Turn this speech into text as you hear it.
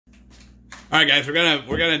All right, guys, we're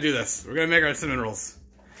gonna do this. We're gonna make our cinnamon rolls.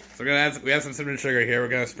 So we have some cinnamon sugar here. We're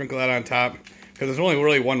gonna sprinkle that on top because there's only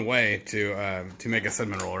really one way to make a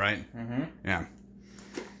cinnamon roll, right? Mm-hmm. Yeah.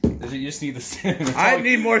 You just need the cinnamon. I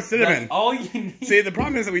need more cinnamon. That's all you need. See, the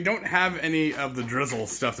problem is that we don't have any of the drizzle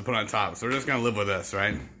stuff to put on top, so we're just gonna live with this,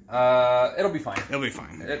 right? It'll be fine. It'll be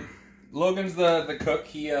fine. Logan's the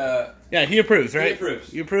cook. Yeah, he approves, right? He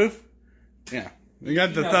approves. You approve? Yeah. We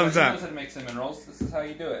got the thumbs up. He knows how to make cinnamon rolls. This is how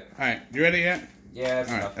you do it. All right, you ready yet? Yeah.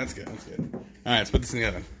 All right, that's good. That's good. All right, let's put this in the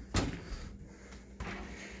oven.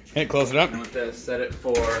 Hey, close it up. I'm going to set it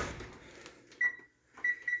for.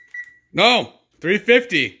 No,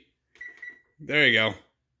 350. There you go.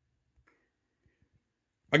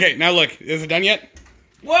 Okay, now look. Is it done yet?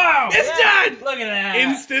 Wow! It's done! Look at that!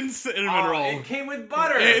 Instant cinnamon roll. It came with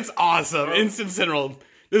butter. It's awesome. Instant cinnamon roll.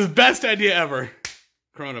 This is the best idea ever.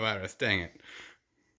 Coronavirus. Dang it.